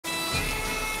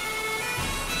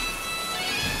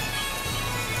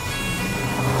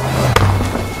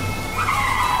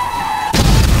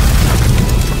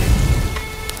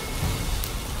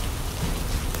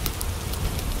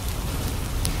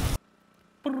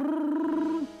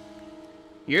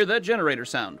Hear that generator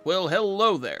sound? Well,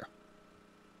 hello there.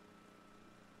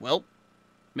 Well,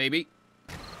 maybe.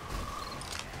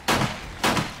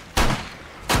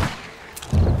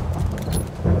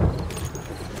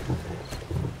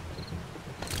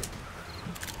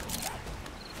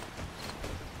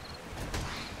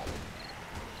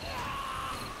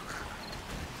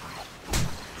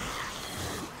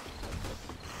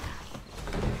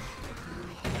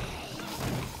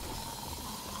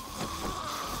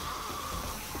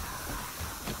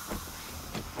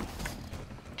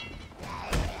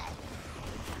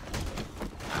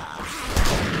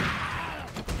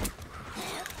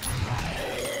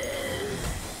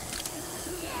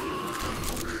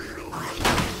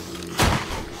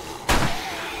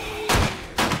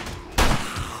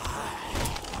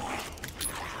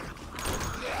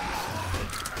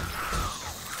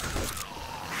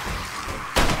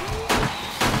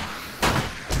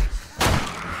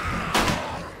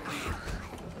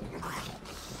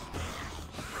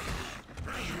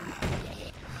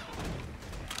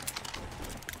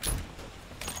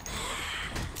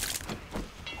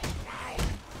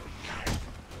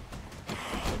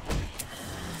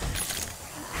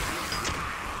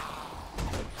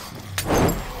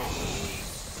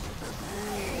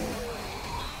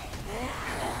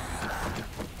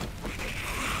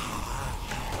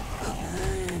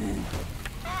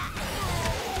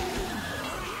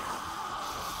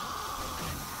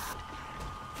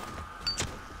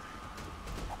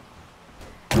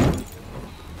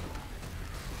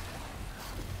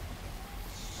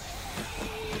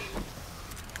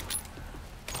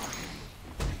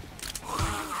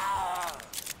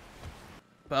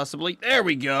 Possibly. There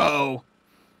we go.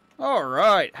 All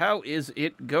right. How is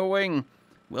it going?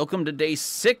 Welcome to day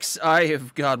 6. I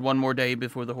have got one more day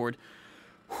before the Horde.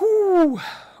 Whew.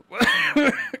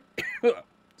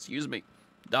 Excuse me.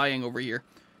 Dying over here.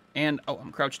 And, oh,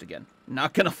 I'm crouched again.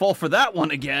 Not gonna fall for that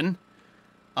one again.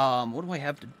 What do I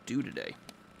have to do today?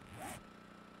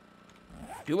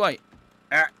 Do I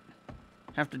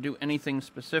have to do anything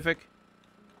specific?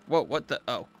 Whoa, what the?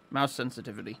 Oh, mouse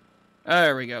sensitivity.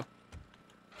 There we go.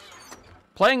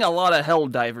 Playing a lot of Hell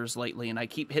Divers lately, and I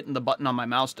keep hitting the button on my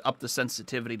mouse to up the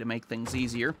sensitivity to make things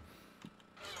easier.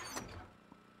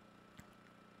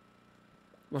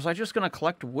 Was I just going to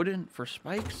collect wooden for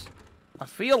spikes? I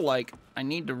feel like I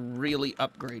need to really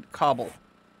upgrade cobble.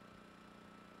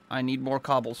 I need more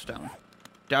cobblestone.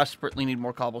 Desperately need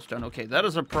more cobblestone. Okay, that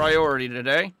is a priority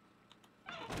today.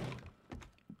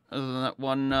 Other than that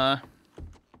one, I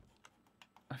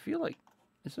feel like...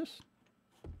 Is this...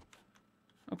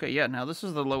 Okay, yeah, now this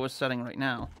is the lowest setting right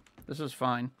now. This is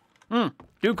fine.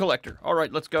 Dew collector. All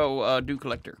right, let's go, dew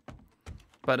collector.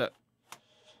 But,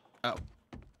 oh.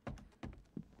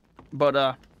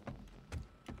 But,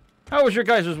 how was your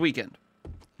guys' weekend?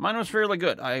 Mine was fairly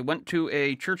good. I went to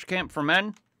a church camp for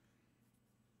men,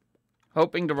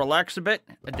 hoping to relax a bit.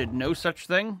 I did no such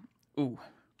thing. Ooh.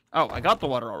 Oh, I got the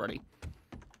water already.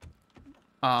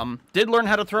 Did learn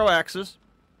how to throw axes.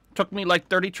 Took me like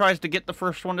 30 tries to get the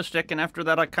first one to stick, and after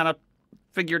that I kind of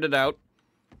figured it out.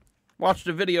 Watched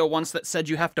a video once that said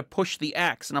you have to push the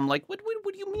axe, and I'm like, what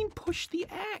do you mean push the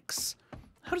axe?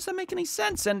 How does that make any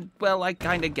sense? And, well, I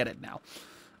kind of get it now.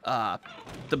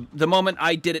 The moment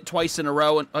I did it twice in a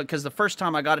row, because the first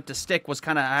time I got it to stick was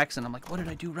kind of axe, and I'm like, what did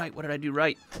I do right? What did I do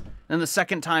right? And the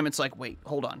second time, it's like, wait,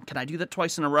 hold on. Can I do that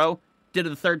twice in a row? Did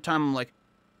it the third time, I'm like,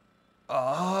 oh,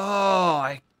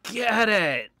 I get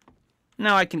it.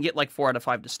 Now I can get like 4 out of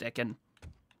 5 to stick, and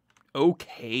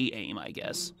okay aim, I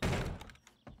guess.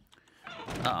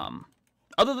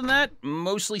 Other than that,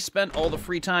 mostly spent all the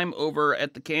free time over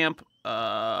at the camp,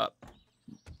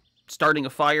 starting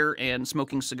a fire and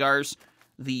smoking cigars.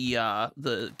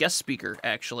 The guest speaker,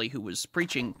 actually, who was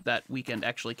preaching that weekend,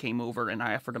 actually came over, and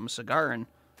I offered him a cigar, and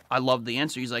I loved the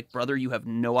answer. He's like, brother, you have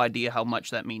no idea how much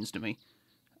that means to me.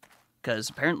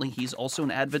 Because apparently he's also an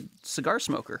avid cigar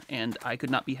smoker, and I could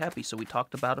not be happy. So we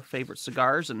talked about our favorite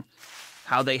cigars and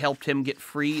how they helped him get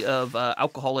free of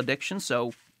alcohol addiction.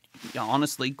 So, yeah,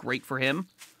 honestly, great for him.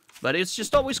 But it's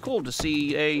just always cool to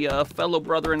see a fellow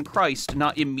brother in Christ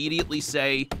not immediately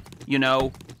say, you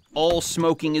know, all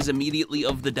smoking is immediately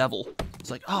of the devil.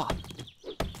 It's like, ah,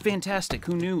 fantastic.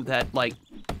 Who knew that, like,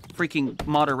 freaking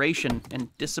moderation and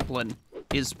discipline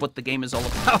is what the game is all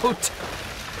about?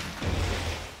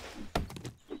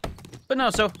 But no,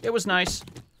 so it was nice.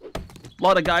 A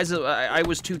lot of guys, I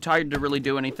was too tired to really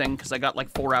do anything because I got like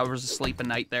 4 hours of sleep a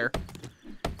night there.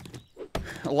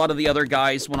 A lot of the other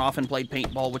guys went off and played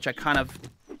paintball, which I kind of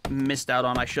missed out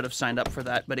on. I should have signed up for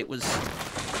that, but it was...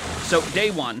 So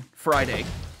day 1, Friday,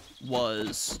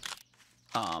 was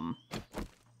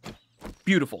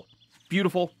beautiful.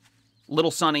 beautiful,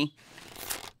 little sunny,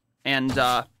 and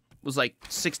was like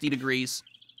 60 degrees.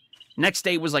 Next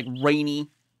day was like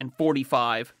rainy and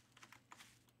 45.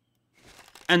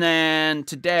 And then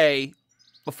today,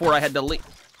 before I had to leave...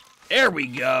 There we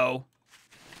go.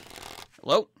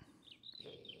 Hello?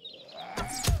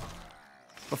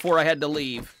 Before I had to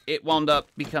leave, it wound up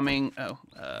becoming... Oh,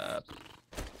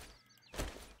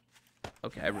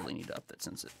 okay, I really need to up that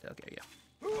since it... Okay, yeah.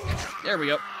 There we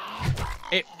go.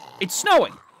 It's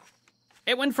snowing.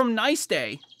 It went from nice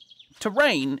day to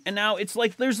rain, and now it's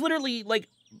like... There's literally, like,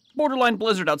 borderline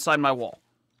blizzard outside my wall.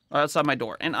 Outside my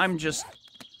door. And I'm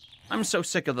so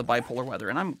sick of the bipolar weather,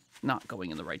 and I'm not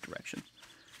going in the right direction.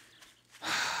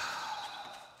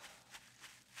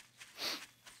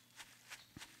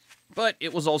 But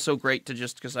it was also great to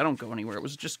just, because I don't go anywhere, it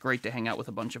was just great to hang out with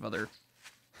a bunch of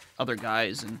other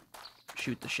guys and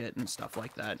shoot the shit and stuff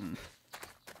like that. And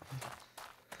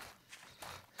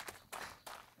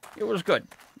it was good.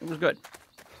 It was good.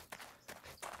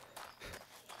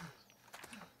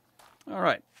 All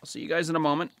right. I'll see you guys in a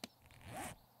moment.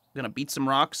 I'm going to beat some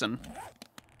rocks and...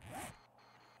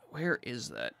 Where is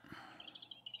that?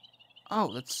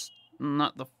 Oh, that's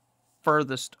not the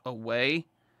furthest away.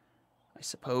 I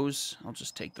suppose I'll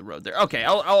just take the road there. Okay,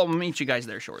 I'll meet you guys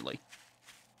there shortly.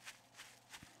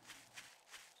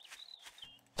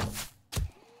 You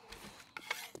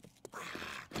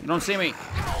don't see me.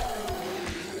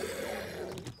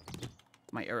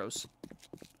 My arrows.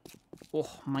 Oh,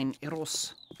 mine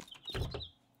arrows.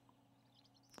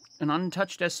 An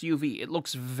untouched SUV. It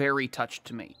looks very touched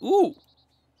to me. Ooh!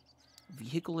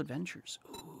 Vehicle adventures.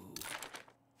 Ooh.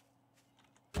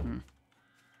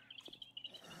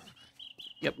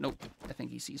 Yep, nope. I think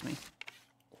he sees me.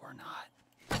 Or not.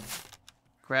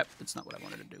 Crap, that's not what I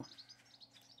wanted to do.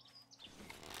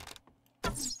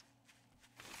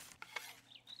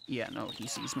 Yeah, no, he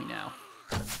sees me now.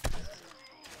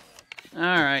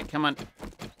 Alright, come on.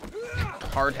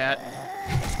 Hard hat.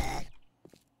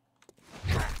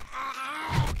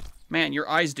 Man, your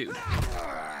eyes, dude.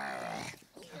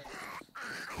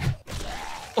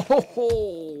 Oh,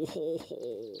 ho, ho, ho.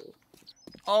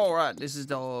 All right, this is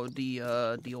the old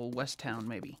West Town,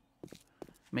 maybe.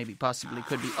 Maybe, possibly,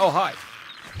 could be. Oh, hi.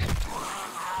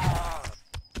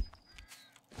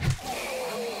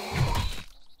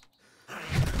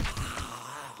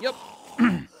 Yep.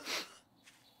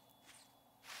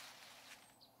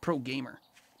 Pro gamer.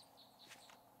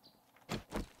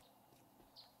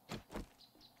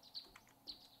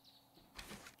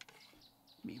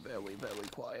 Be very, very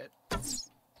quiet.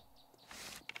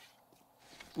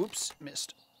 Whoops,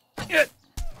 missed.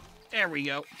 There we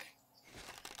go.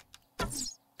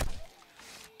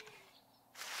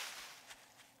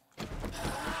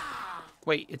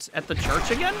 Wait, it's at the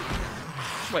church again?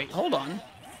 Wait, hold on.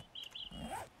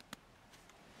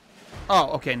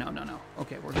 Oh, okay, no.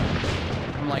 Okay, we're good.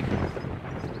 I'm like...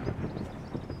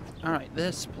 Alright,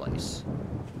 this place.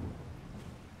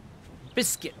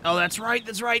 Biscuit. Oh, that's right,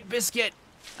 Biscuit.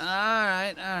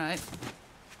 Alright.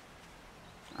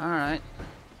 Alright.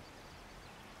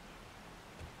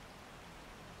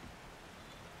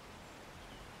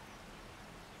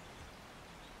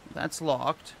 That's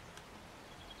locked.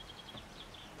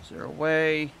 Is there a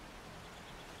way?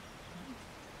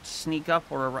 Sneak up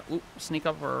or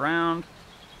around?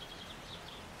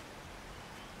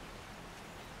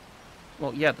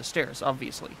 Well, yeah, the stairs,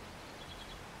 obviously.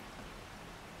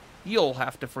 You'll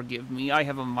have to forgive me. I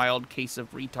have a mild case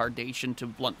of retardation to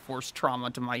blunt force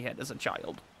trauma to my head as a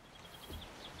child.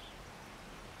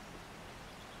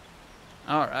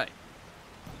 All right.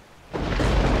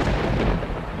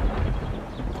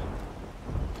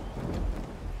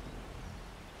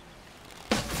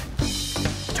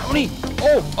 Tony!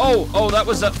 Oh, that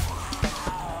was a...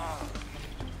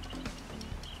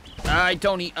 Alright,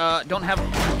 Tony, don't have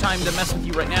time to mess with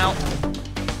you right now.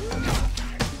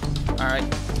 Alright.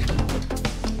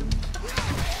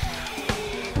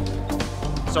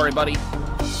 Sorry, buddy.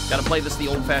 Gotta play this the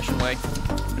old-fashioned way.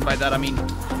 And by that, I mean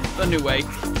the new way.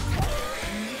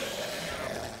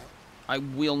 I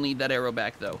will need that arrow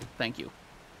back, though. Thank you.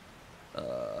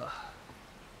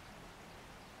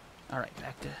 Alright,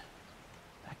 back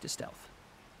to stealth.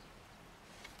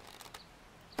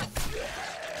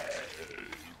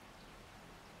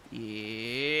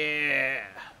 Yeah.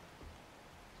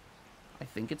 I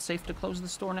think it's safe to close the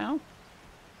store now.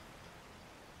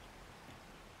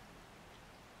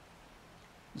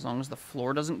 As long as the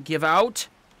floor doesn't give out.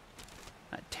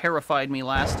 That terrified me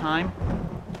last time.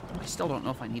 I still don't know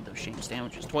if I need those shame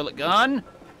sandwiches. Toilet gun!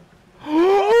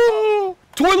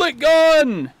 Toilet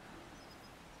gun!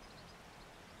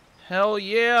 Hell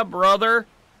yeah, brother.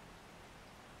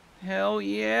 Hell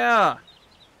yeah!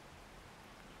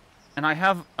 And I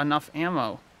have enough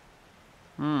ammo.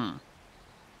 Wait,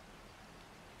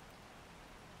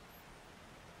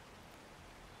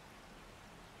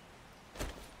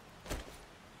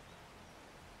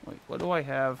 what do I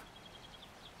have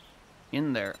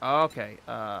in there? Okay,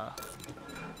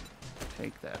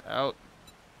 take that out.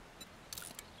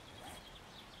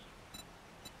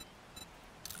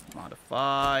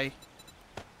 Modify.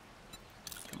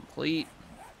 Complete.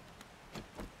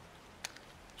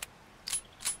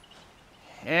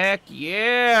 Heck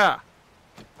yeah!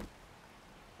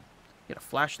 Get a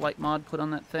flashlight mod put on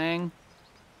that thing.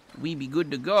 We be good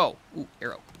to go. Ooh,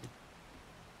 arrow.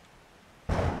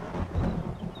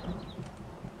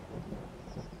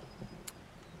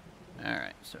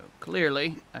 Alright, so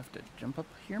clearly I have to jump up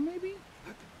here maybe?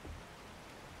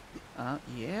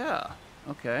 Yeah.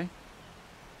 Okay.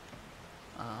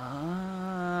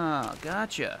 Ah,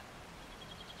 gotcha.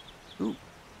 Ooh.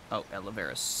 Oh, aloe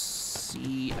vera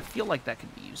seed. I feel like that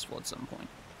could be useful at some point.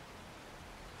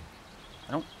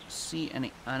 I don't see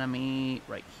any enemy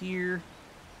right here.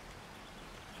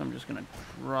 So I'm just gonna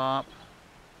drop.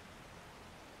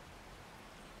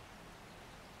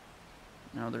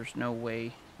 No, there's no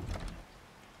way.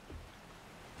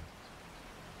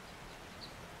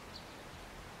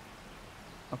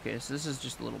 Okay, so this is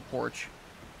just a little porch.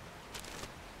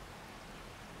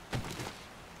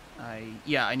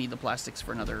 Yeah, I need the plastics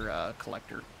for another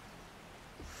collector.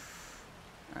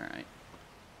 Alright.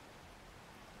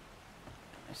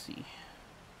 I see.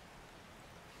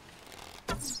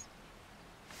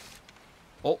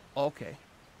 Oh, okay.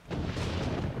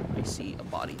 I see a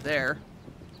body there.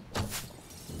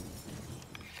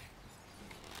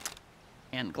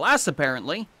 And glass,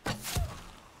 apparently.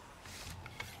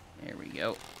 There we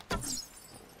go.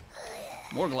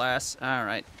 More glass.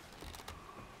 Alright.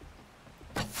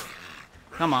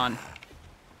 Come on.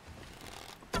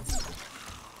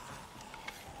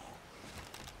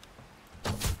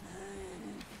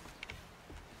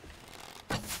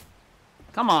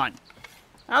 Come on.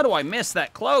 How do I miss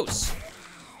that close?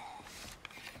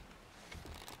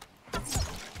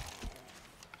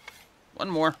 One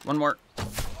more. One more.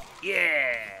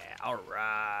 Yeah. All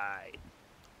right.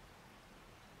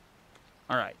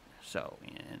 All right. So,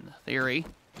 in theory,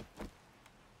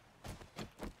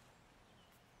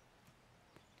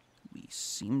 we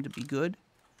seem to be good.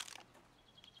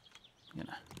 I'm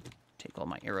gonna take all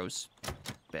my arrows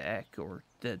back, or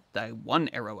the one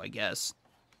arrow, I guess.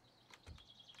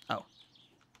 Oh.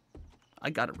 I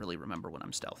gotta really remember when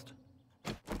I'm stealthed.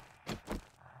 Ooh,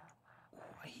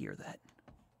 I hear that.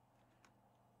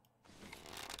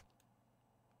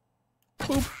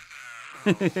 Boop.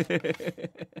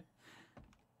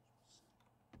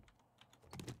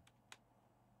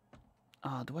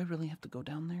 Do I really have to go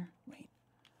down there? Wait.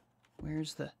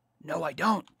 Where's the... No, I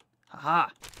don't! Haha!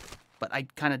 But I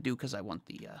kind of do because I want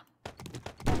the...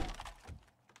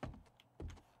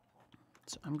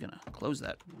 So I'm gonna close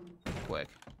that quick.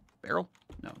 Barrel?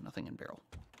 No, nothing in barrel.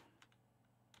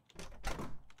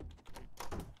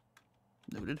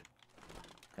 Noted.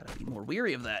 Gotta be more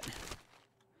weary of that.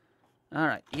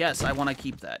 Alright, yes, I want to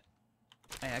keep that.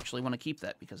 I actually want to keep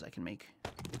that because I can make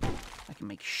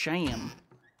sham.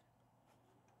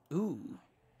 Ooh.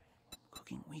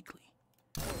 Cooking weekly.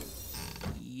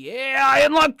 Yeah, I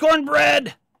unlocked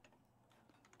cornbread!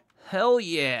 Hell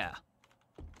yeah.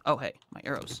 Oh, hey, my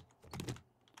arrows.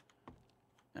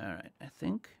 Alright, I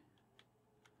think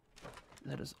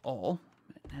that is all.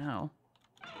 But now,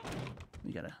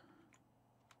 we gotta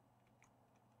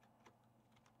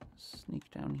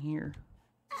sneak down here.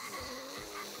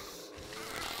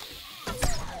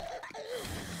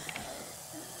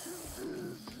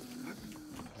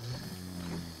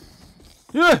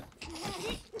 Yeah!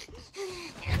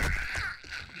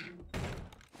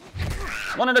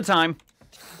 One at a time.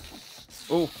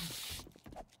 Oh.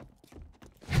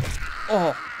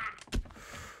 Oh.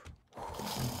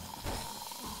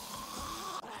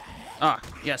 Ah,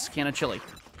 yes, can of chili.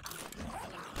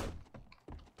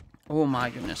 Oh my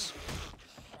goodness.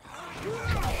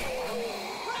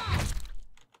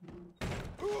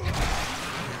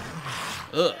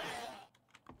 Ugh.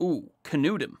 Ooh,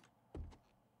 canoed him.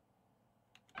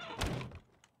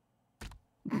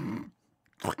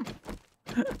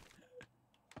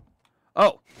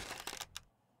 Oh.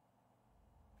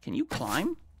 Can you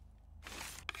climb?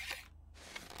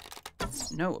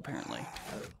 No, apparently.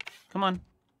 Come on.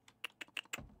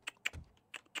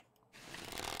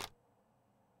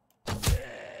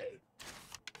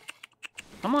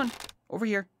 Come on. Over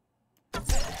here.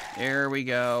 There we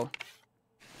go.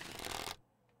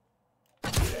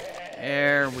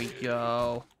 There we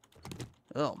go.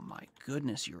 Oh my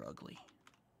goodness, you're ugly.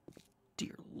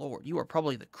 Dear Lord, you are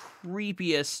probably the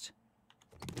creepiest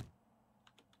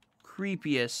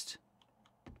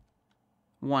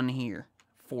one here,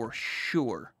 for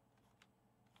sure.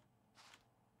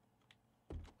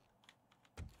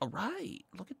 All right,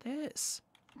 look at this.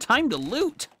 Time to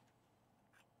loot.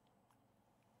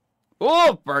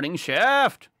 Oh, burning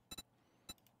shaft.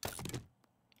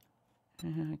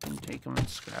 I can take them and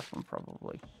scrap them,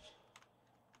 probably.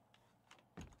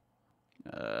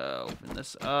 Open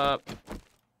this up.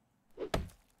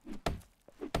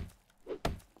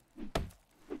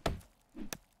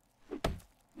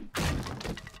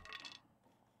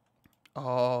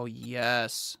 Oh,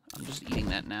 yes. I'm just eating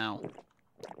that now.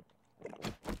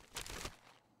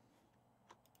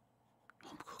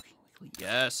 Home cooking weekly.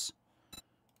 Yes.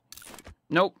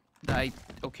 Nope.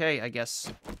 Okay, I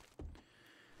guess.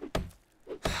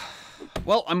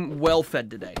 Well, I'm well fed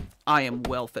today. I am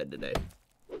well fed today.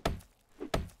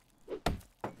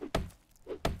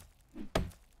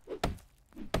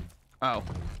 Oh.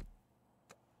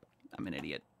 I'm an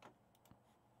idiot.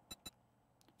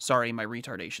 Sorry, my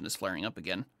retardation is flaring up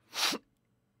again.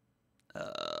 I'll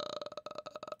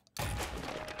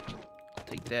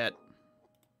take that.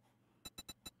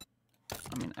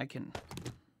 I mean, I can...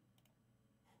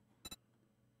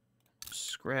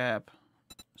 Scrap.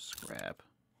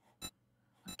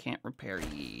 I can't repair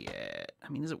yet. I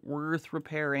mean, is it worth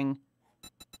repairing?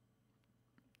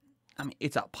 I mean,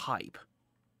 it's a pipe.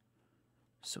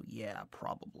 So, yeah,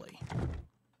 probably.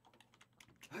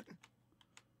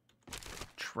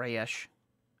 Trash.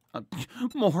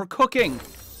 More cooking.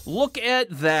 Look at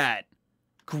that.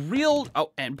 Grilled.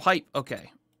 Oh, and pipe.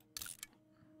 Okay.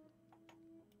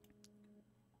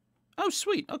 Oh,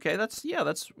 sweet. Okay, that's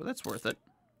worth it.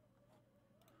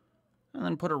 And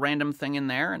then put a random thing in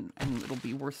there, and it'll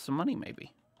be worth some money,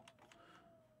 maybe.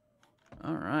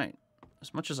 All right.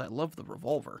 As much as I love the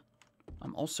revolver,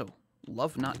 I'm also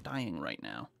love not dying right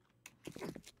now.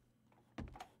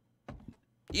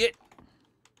 Yeah.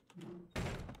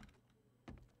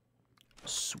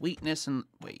 Sweetness and...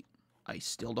 Wait. I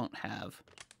still don't have...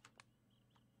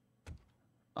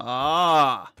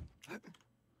 Ah!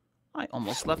 I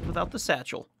almost left without the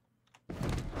satchel.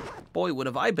 Boy, would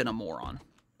have I been a moron.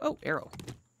 Oh, arrow.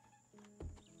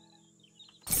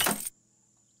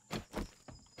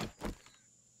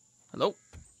 Hello?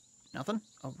 Nothing?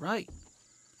 All right.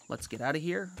 Let's get out of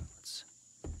here. Let's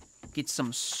get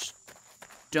some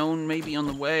stone maybe on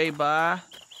the way by...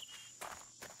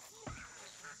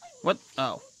 What?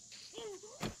 Oh.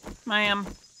 Ma'am.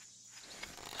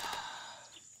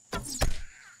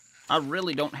 I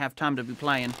really don't have time to be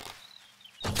playing.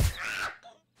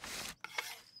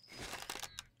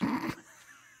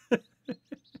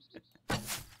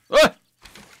 Ah!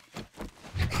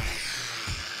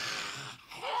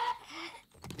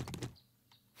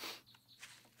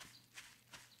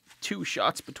 2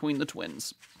 shots between the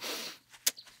twins.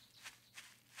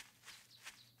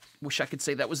 Wish I could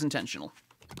say that was intentional.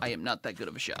 I am not that good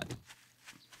of a shot.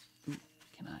 Ooh,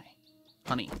 can I?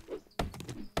 Honey.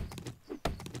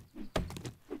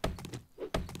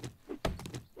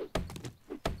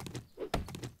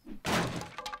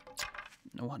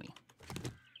 No honey.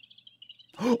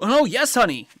 Oh, no, yes,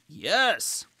 honey.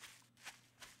 Yes.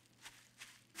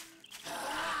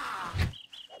 Ah!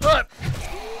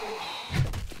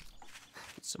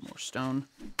 Get some more stone.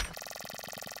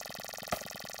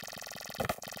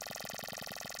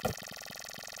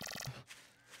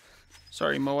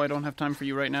 Sorry, Mo, I don't have time for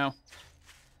you right now.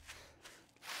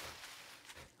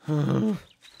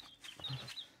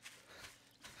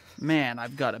 Man,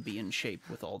 I've got to be in shape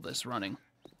with all this running.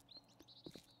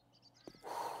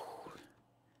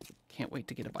 Can't wait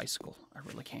to get a bicycle. I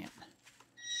really can't.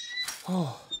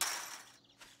 Oh.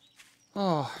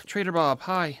 Oh, Trader Bob,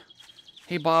 hi.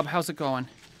 Hey, Bob, how's it going?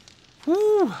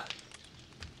 Woo!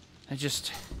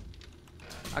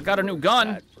 I got a new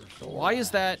gun. Why is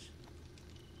that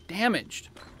damaged?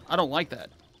 I don't like that.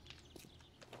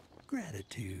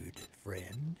 Gratitude,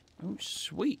 friend. Oh,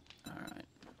 sweet. All right.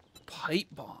 Pipe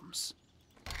bombs.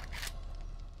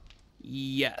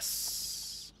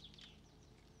 Yes.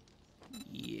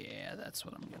 Yeah, that's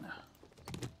what I'm gonna...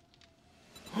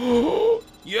 Oh,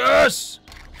 yes!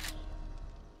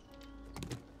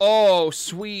 Oh,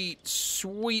 sweet,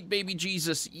 sweet baby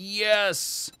Jesus.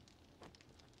 Yes!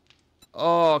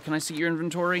 Oh, can I see your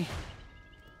inventory?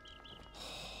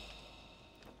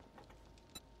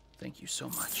 Thank you so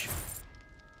much.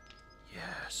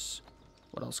 Yes.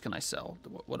 What else can I sell?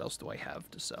 What else do I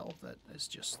have to sell that is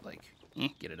just like,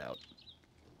 get it out.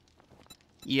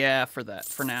 Yeah, for that.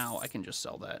 For now, I can just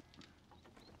sell that.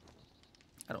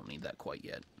 I don't need that quite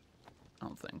yet. I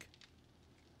don't think.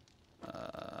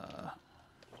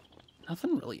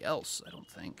 Nothing really else, I don't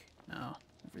think. No,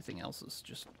 everything else is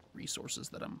just resources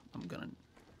that I'm gonna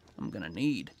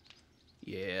need.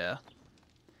 Yeah.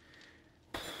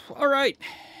 All right.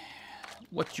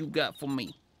 What you got for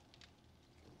me?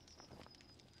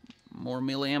 More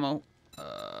melee ammo.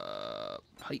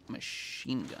 Pipe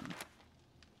machine gun.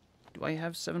 Do I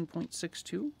have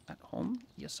 7.62 at home?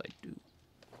 Yes, I do.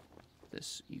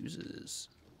 This uses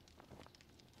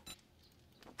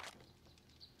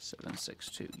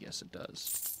 7.62. Yes, it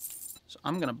does. So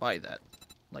I'm gonna buy that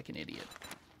like an idiot.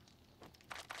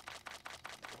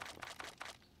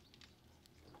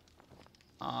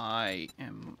 I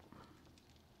am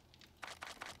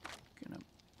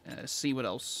gonna see what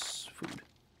else. Food.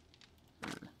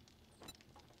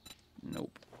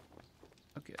 Nope.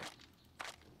 Okay.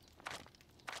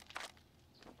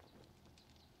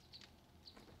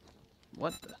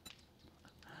 What the?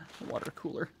 Water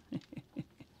cooler.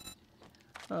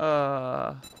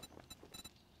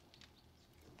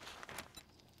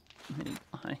 Mini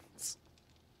blinds.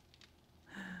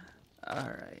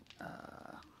 Alright,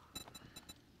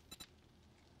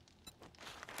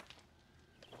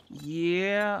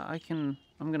 yeah, I'm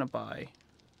gonna buy,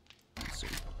 let's see,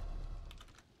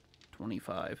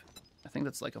 25. I think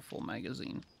that's like a full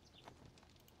magazine.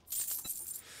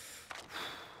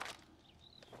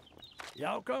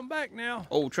 Y'all come back now.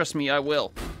 Oh, trust me, I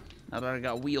will. Now that I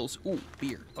got wheels. Ooh,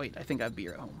 beer. Wait, I think I have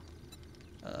beer at home.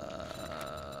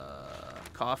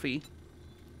 Coffee.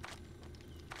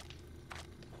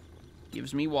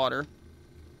 Gives me water.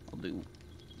 I'll do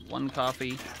 1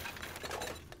 coffee.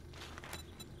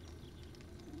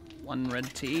 1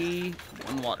 red tea.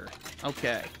 1 water.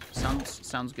 Okay.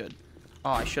 Sounds good.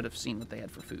 Oh, I should have seen what they had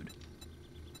for food.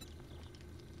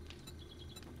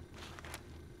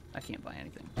 I can't buy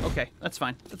anything. Okay, that's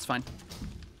fine. That's fine.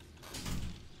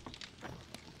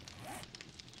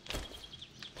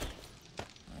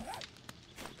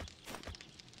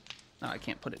 No, I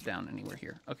can't put it down anywhere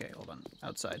here. Okay, hold on.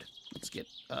 Outside. Let's get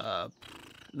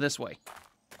this way.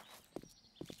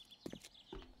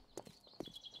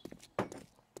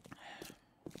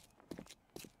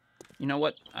 You know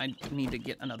what? I need to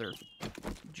get another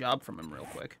job from him real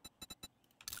quick.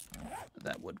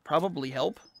 That would probably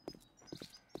help.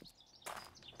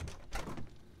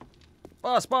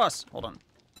 Boss! Hold on.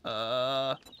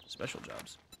 Special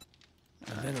jobs.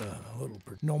 And then a little...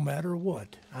 No matter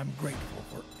what, I'm grateful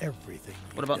for everything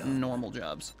What about normal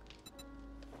jobs?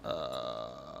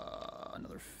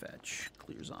 Another fetch.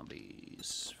 Clear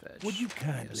zombies. Fetch. Would you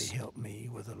kindly help me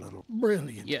with a little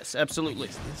brilliant... Yes, absolutely.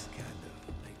 This kind of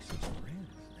makes us friends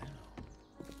now.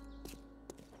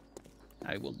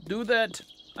 I will do that.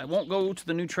 I won't go to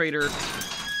the new trader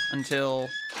until...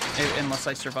 unless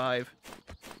I survive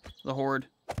the horde.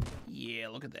 Yeah,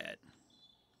 look at that.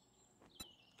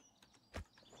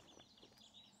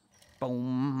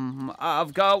 Boom.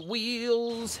 I've got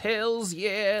wheels. Hells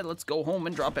yeah. Let's go home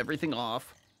and drop everything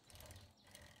off.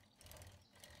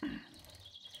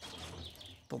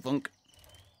 Thunk.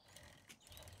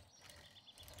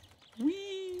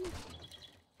 Whee.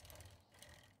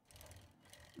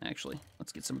 Actually,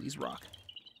 let's get some of these rock.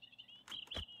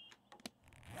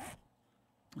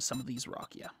 Some of these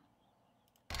rock, yeah.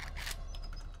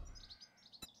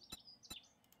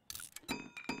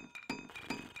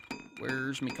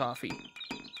 Where's me coffee?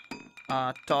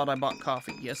 I thought I bought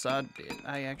coffee. Yes, I did.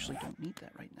 I actually don't need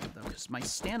that right now, though, because my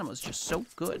stamina is just so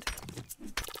good.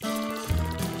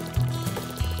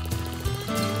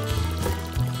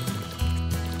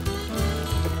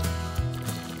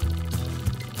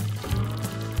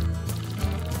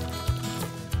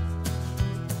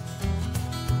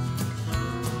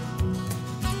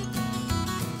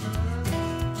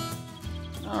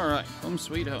 All right, home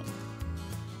sweet home.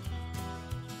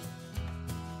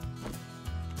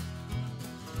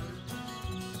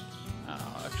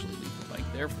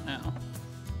 There for now.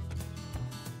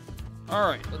 All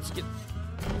right, let's get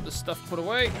this stuff put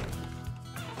away.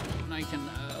 And I can,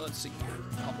 let's see here,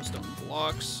 cobblestone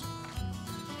blocks.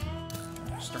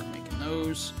 Start making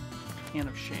those. Can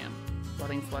of sham,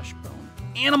 rotting flesh bone.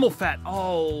 Animal fat!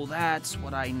 Oh, that's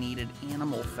what I needed,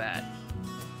 animal fat.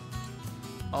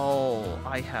 Oh,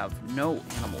 I have no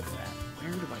animal fat.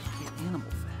 Where do I get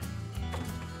animal fat?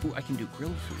 Ooh, I can do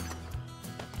grilled food.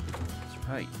 That's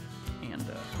right. And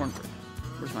cornbread.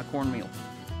 Where's my cornmeal?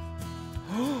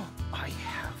 Oh, I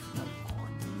have no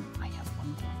cornmeal. I have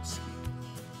 1 corn seed.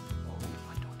 Oh,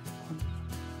 I don't have cornmeal.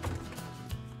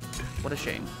 What a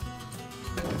shame.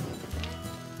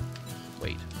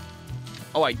 Wait.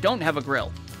 Oh, I don't have a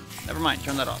grill. Never mind,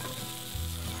 turn that off.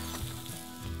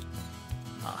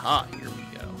 Aha, here we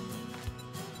go.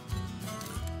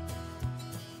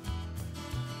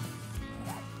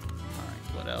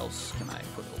 else can I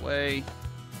put away?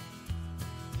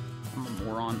 I'm a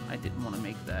moron. I didn't want to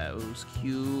make those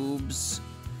cubes.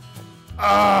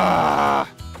 Ah!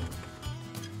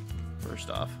 First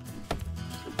off,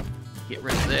 get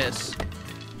rid of this.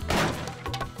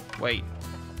 Wait.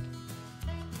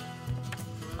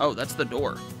 Oh, that's the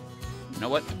door. You know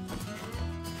what?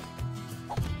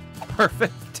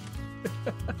 Perfect.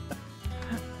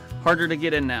 Harder to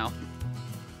get in now.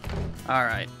 All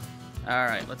right. All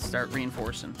right, let's start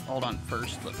reinforcing. Hold on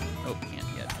first. Look. Oh, can't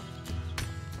yet.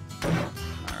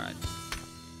 All right.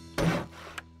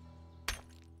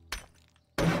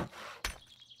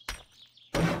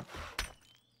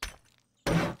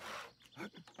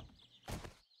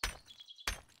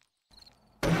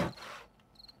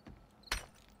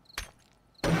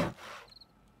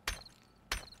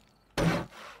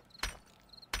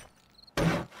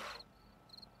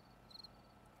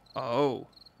 Oh,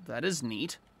 that is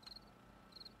neat.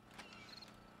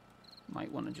 Might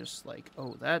want to just like,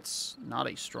 oh, that's not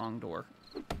a strong door.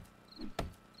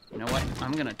 You know what?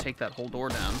 I'm going to take that whole door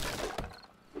down.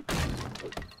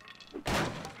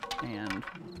 And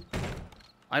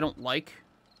I don't like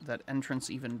that entrance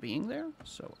even being there,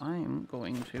 so I'm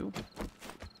going to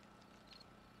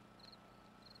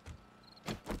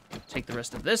take the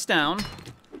rest of this down.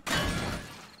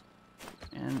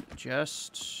 And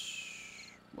just...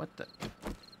 What the...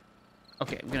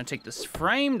 Okay, I'm going to take this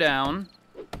frame down.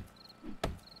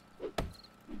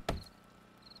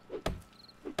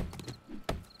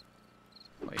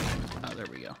 Wait. Oh, there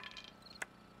we go.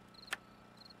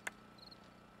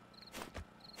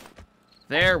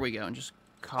 There we go. And just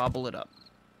cobble it up.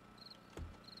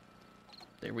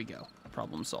 There we go.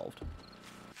 Problem solved.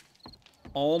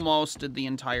 Almost did the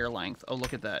entire length. Oh,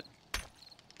 look at that.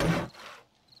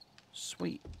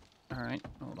 Sweet. All right.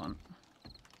 Hold on.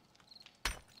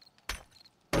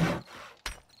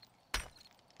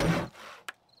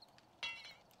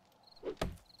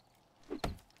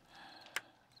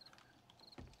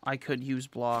 I could use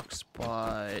blocks,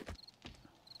 but...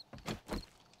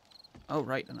 Oh,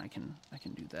 right, and I can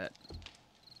do that.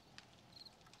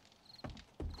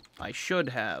 I should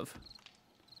have.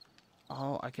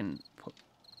 Oh, I can put...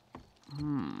 I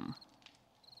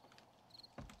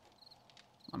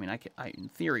mean, I in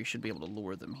theory should be able to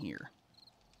lure them here.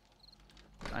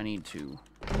 I need to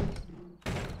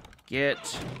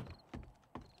get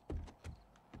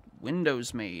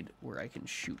windows made where I can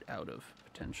shoot out of,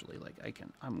 potentially. Like,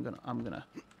 I'm gonna...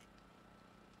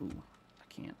 Ooh, I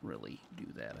can't really do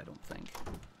that, I don't think.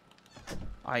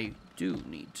 I do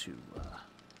need to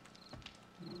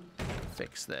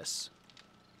fix this,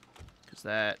 because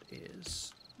that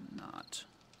is not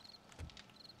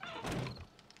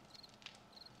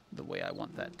the way I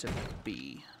want that to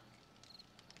be.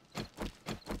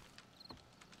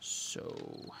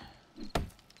 So...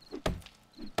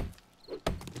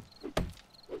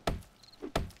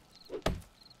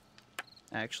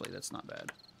 Actually, that's not bad.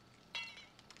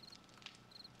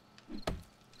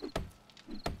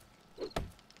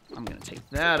 I'm gonna take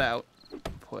that out,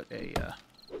 put a,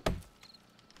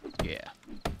 yeah.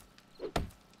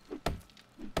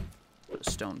 Put a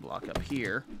stone block up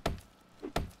here.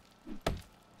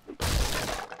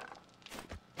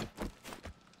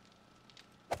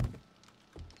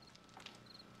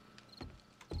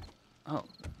 Oh,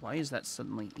 why is that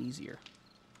suddenly easier?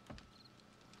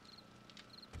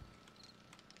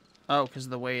 Oh, because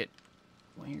of the way it...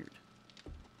 Weird.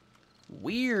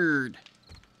 Weird!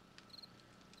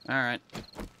 Alright.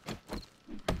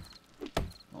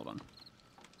 Hold on.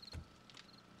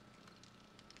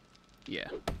 Yeah,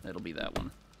 it'll be that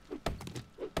one.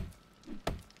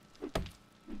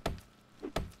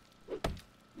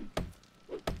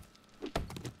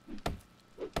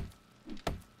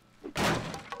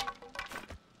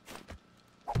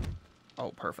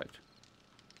 Oh, perfect.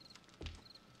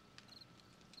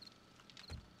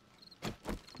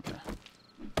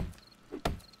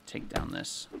 Take down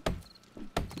this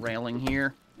railing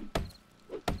here.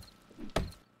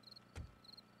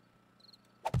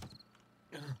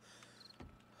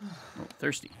 Oh,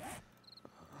 thirsty.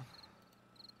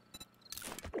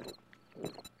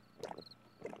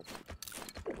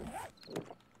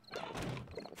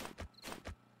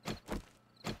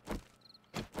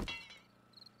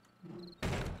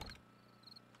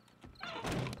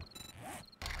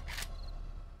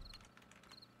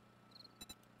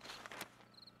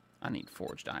 I need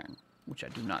forged iron, which I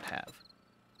do not have.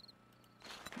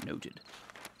 Noted.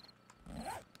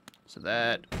 So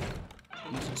that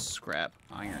uses scrap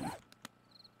iron.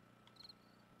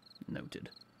 Noted.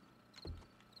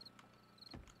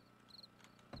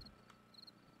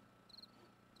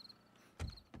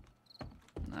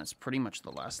 That's pretty much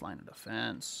the last line of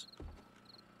defense.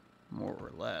 More or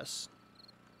less.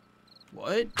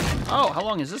 What? Oh, how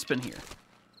long has this been here?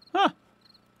 Huh.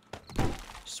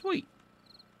 Sweet.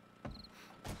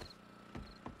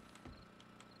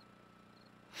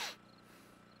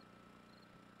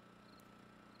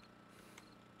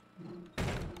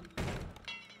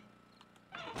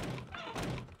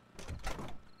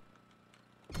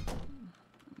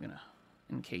 I'm gonna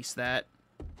encase that.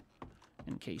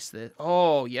 Encase this.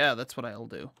 Oh, yeah, that's what I'll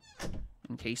do.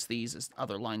 Encase these as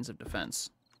other lines of defense.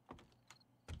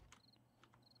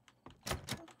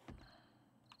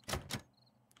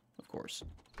 Of course.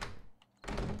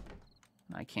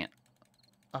 I can't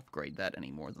upgrade that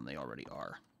any more than they already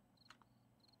are.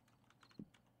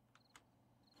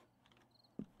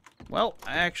 Well,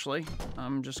 actually,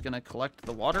 I'm just going to collect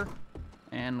the water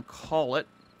and call it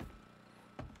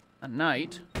a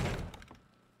night.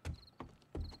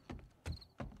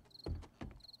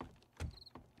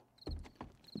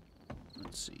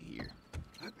 Let's see here.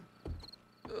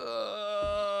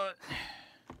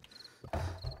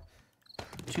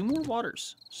 2 more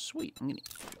waters. Sweet. I'm going to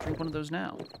drink one of those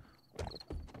now.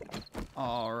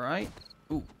 All right.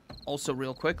 Ooh. Also,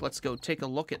 real quick, let's go take a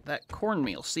look at that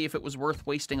cornmeal. See if it was worth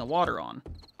wasting a water on.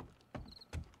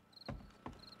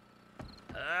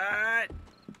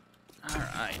 All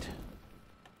right.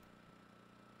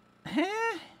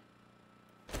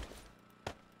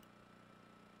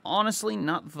 Honestly,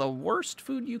 not the worst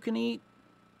food you can eat.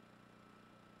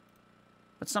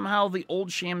 But somehow the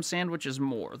old sham sandwich is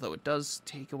more, though it does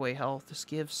take away health. Just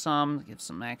give some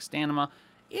max stamina.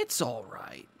 It's all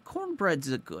right.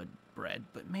 Cornbread's a good bread,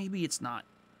 but maybe it's not.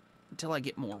 Until I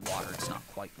get more water, it's not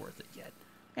quite worth it yet.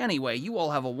 Anyway, you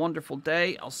all have a wonderful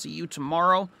day. I'll see you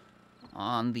tomorrow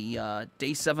on the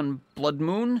Day 7 Blood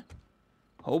Moon.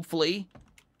 Hopefully,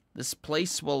 this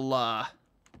place will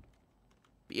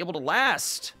be able to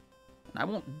last, and I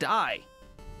won't die.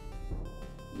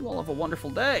 You all have a wonderful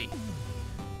day.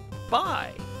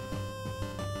 Bye.